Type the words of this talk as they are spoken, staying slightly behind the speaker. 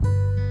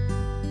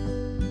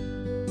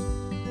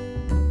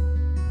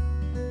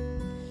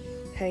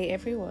Hey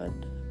everyone,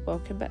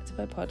 welcome back to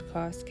my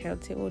podcast,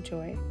 Count It All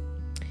Joy.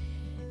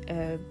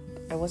 I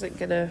wasn't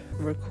gonna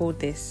record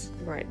this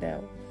right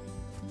now,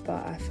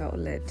 but I felt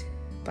led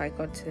by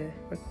God to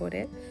record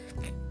it.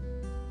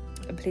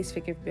 And please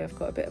forgive me, I've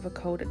got a bit of a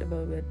cold at the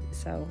moment,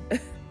 so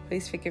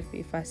please forgive me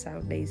if I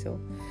sound nasal.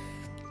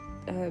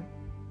 I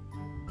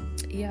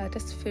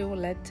just feel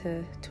led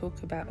to talk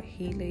about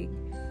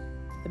healing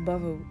the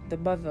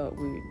mother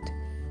wound.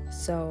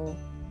 So,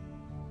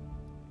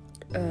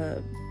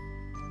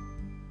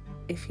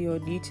 if you're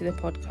new to the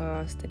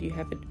podcast and you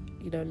haven't,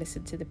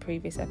 listened to the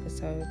previous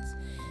episodes,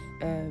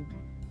 then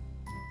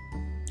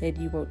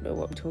you won't know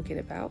what I'm talking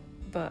about.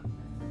 But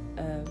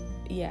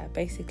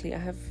basically,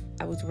 I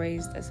was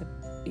raised as a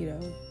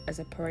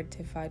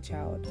parentified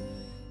child.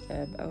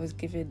 I was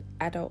given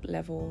adult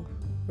level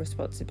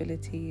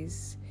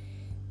responsibilities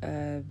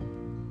as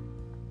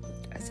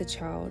a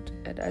child,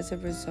 and as a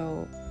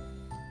result,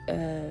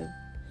 I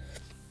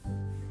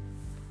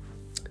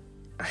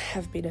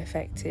have been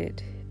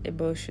affected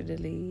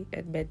emotionally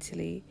and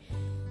mentally,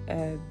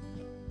 and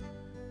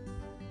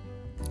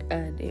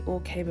it all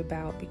came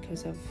about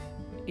because of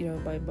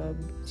my mum.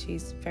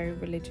 She's very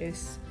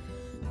religious.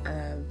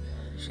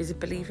 She's a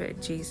believer in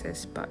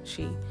Jesus, but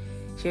she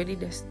only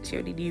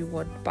knew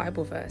one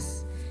Bible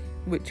verse,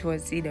 which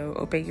was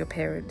obey your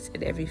parents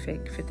in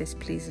everything, for this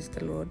pleases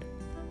the Lord,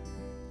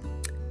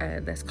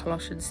 and that's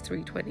Colossians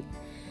 3:20.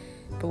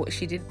 But what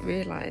she didn't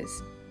realize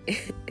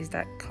is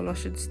that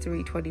Colossians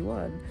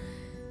 3:21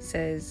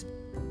 says,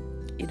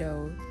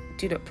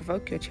 do not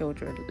provoke your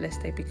children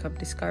lest they become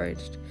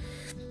discouraged.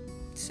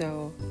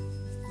 So,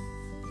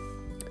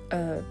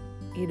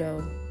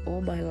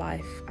 all my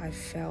life I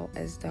felt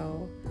as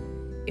though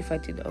if I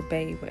didn't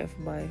obey whatever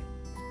my,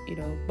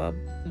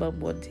 mum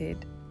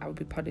wanted, I would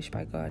be punished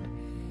by God.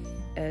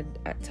 And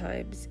at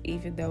times,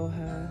 even though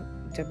her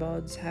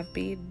demands have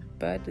been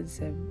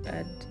burdensome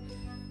and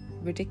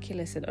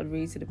ridiculous and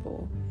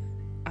unreasonable,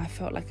 I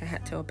felt like I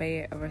had to obey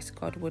it, or else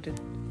God wouldn't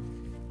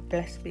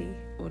bless me,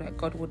 or that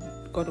God would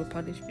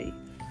punish me.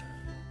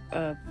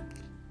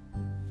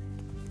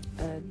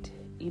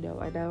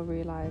 I now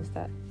realize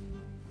that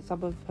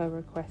some of her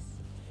requests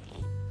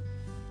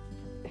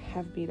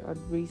have been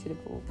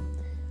unreasonable.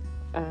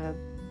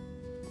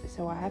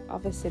 So I have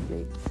other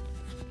siblings,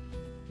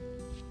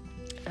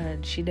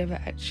 and she never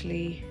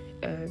actually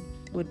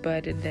would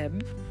burden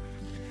them,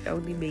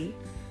 only me.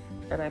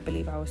 And I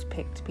believe I was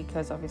picked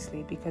because of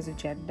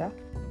gender.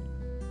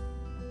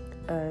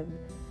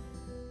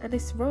 And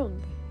it's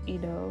wrong,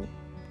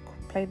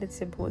 plain and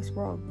simple, it's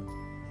wrong.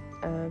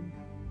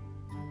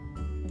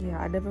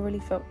 I never really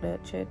felt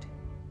nurtured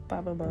by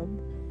my mum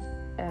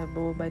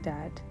or my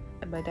dad,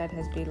 and my dad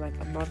has been like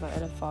a mother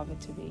and a father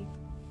to me.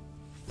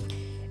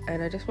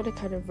 And I just want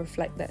to kind of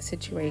reflect that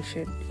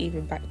situation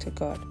even back to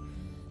God.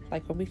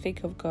 Like, when we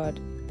think of God,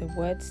 the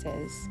word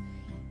says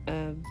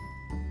that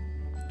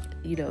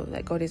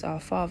God is our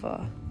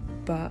Father,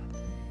 but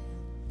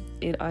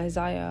in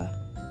Isaiah,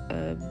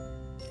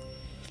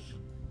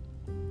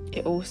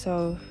 it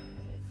also,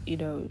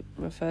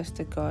 refers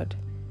to God,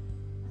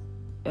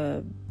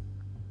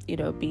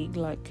 being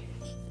like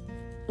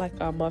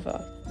our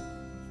mother,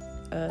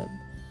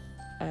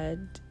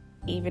 and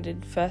even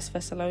in 1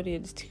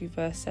 Thessalonians 2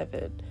 verse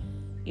 7,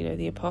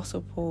 the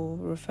Apostle Paul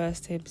refers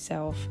to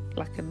himself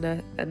like a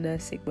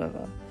nursing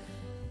mother.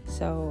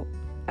 So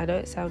I know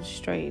it sounds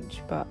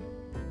strange, but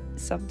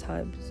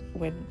sometimes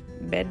when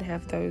men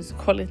have those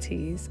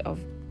qualities of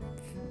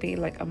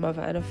being like a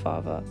mother and a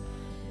father,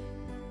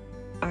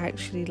 I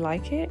actually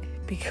like it,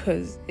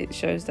 because it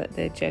shows that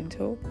they're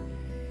gentle.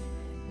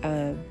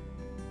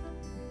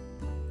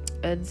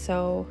 And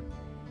so,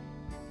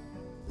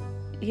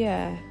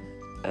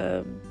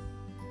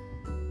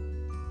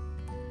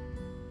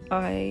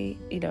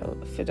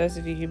 for those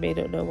of you who may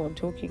not know what I'm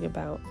talking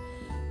about,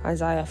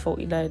 Isaiah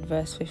 49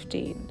 verse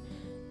 15,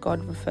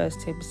 God refers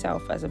to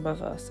himself as a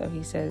mother. So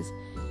he says,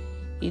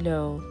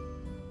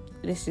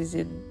 this is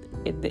in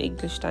the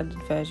English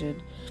Standard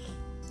Version,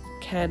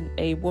 can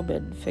a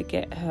woman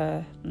forget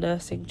her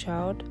nursing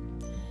child,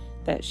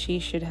 that she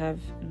should have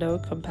no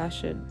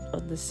compassion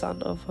on the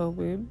son of her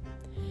womb?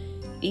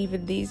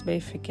 Even these may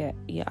forget,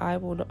 yet I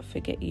will not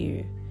forget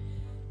you.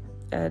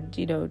 And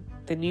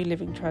the New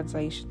Living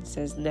Translation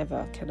says,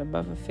 never can a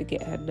mother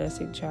forget her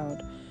nursing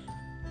child.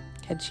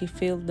 Can she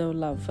feel no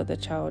love for the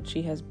child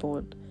she has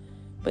born?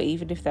 But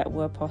even if that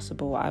were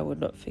possible, I would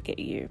not forget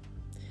you.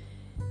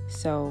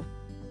 So,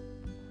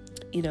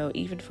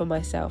 even for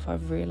myself,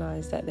 I've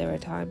realized that there are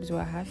times where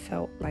I have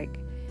felt like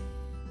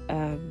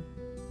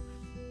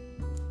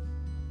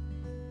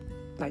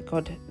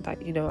God, I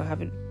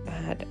haven't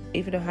had,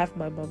 even though I have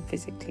my mum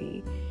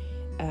physically,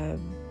 I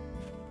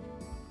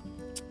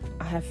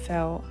have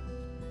felt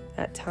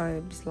at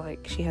times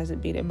like she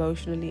hasn't been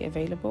emotionally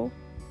available.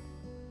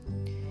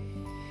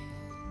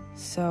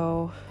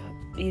 So,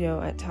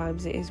 at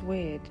times it is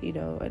weird,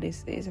 and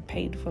it is a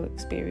painful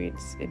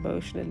experience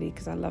emotionally,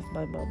 because I love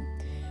my mum,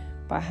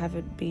 but I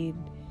haven't been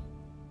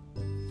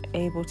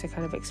able to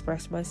kind of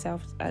express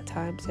myself at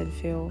times and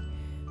feel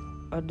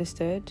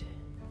understood,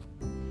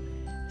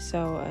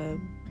 So,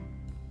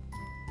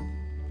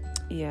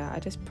 I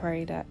just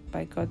pray that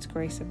by God's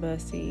grace and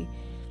mercy,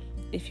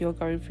 if you're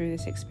going through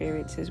this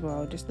experience as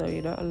well, just know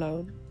you're not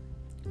alone.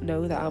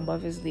 Know that our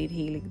mothers need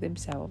healing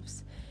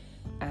themselves.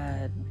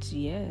 And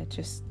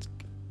just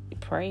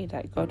pray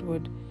that God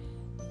would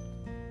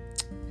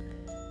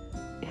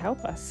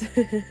help us.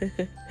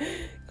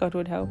 God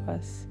would help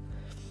us.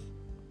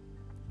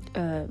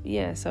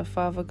 So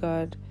Father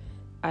God,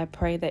 I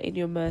pray that in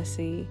your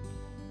mercy,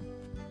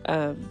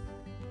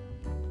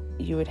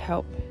 you would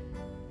help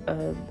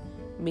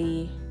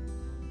me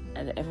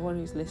and everyone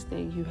who's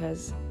listening who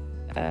has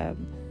a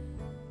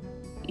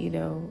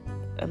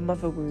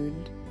mother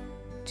wound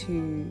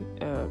to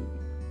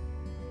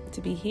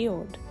be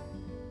healed.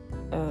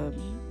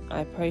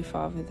 I pray,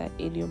 Father, that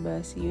in your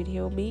mercy you'd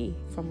heal me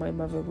from my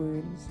mother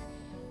wounds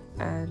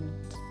and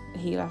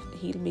heal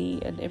me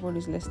and everyone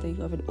who's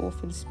listening of an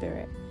orphan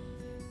spirit.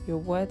 Your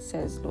word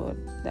says, Lord,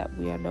 that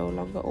we are no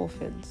longer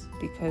orphans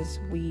because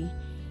we've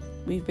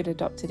been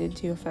adopted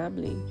into your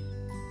family.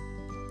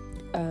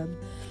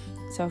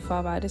 So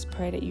Father, I just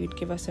pray that you would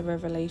give us a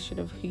revelation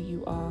of who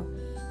you are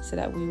so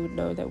that we would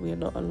know that we are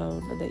not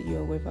alone and that you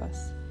are with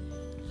us.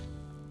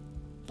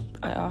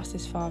 I ask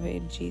this, Father,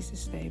 in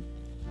Jesus' name.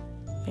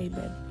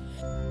 Amen.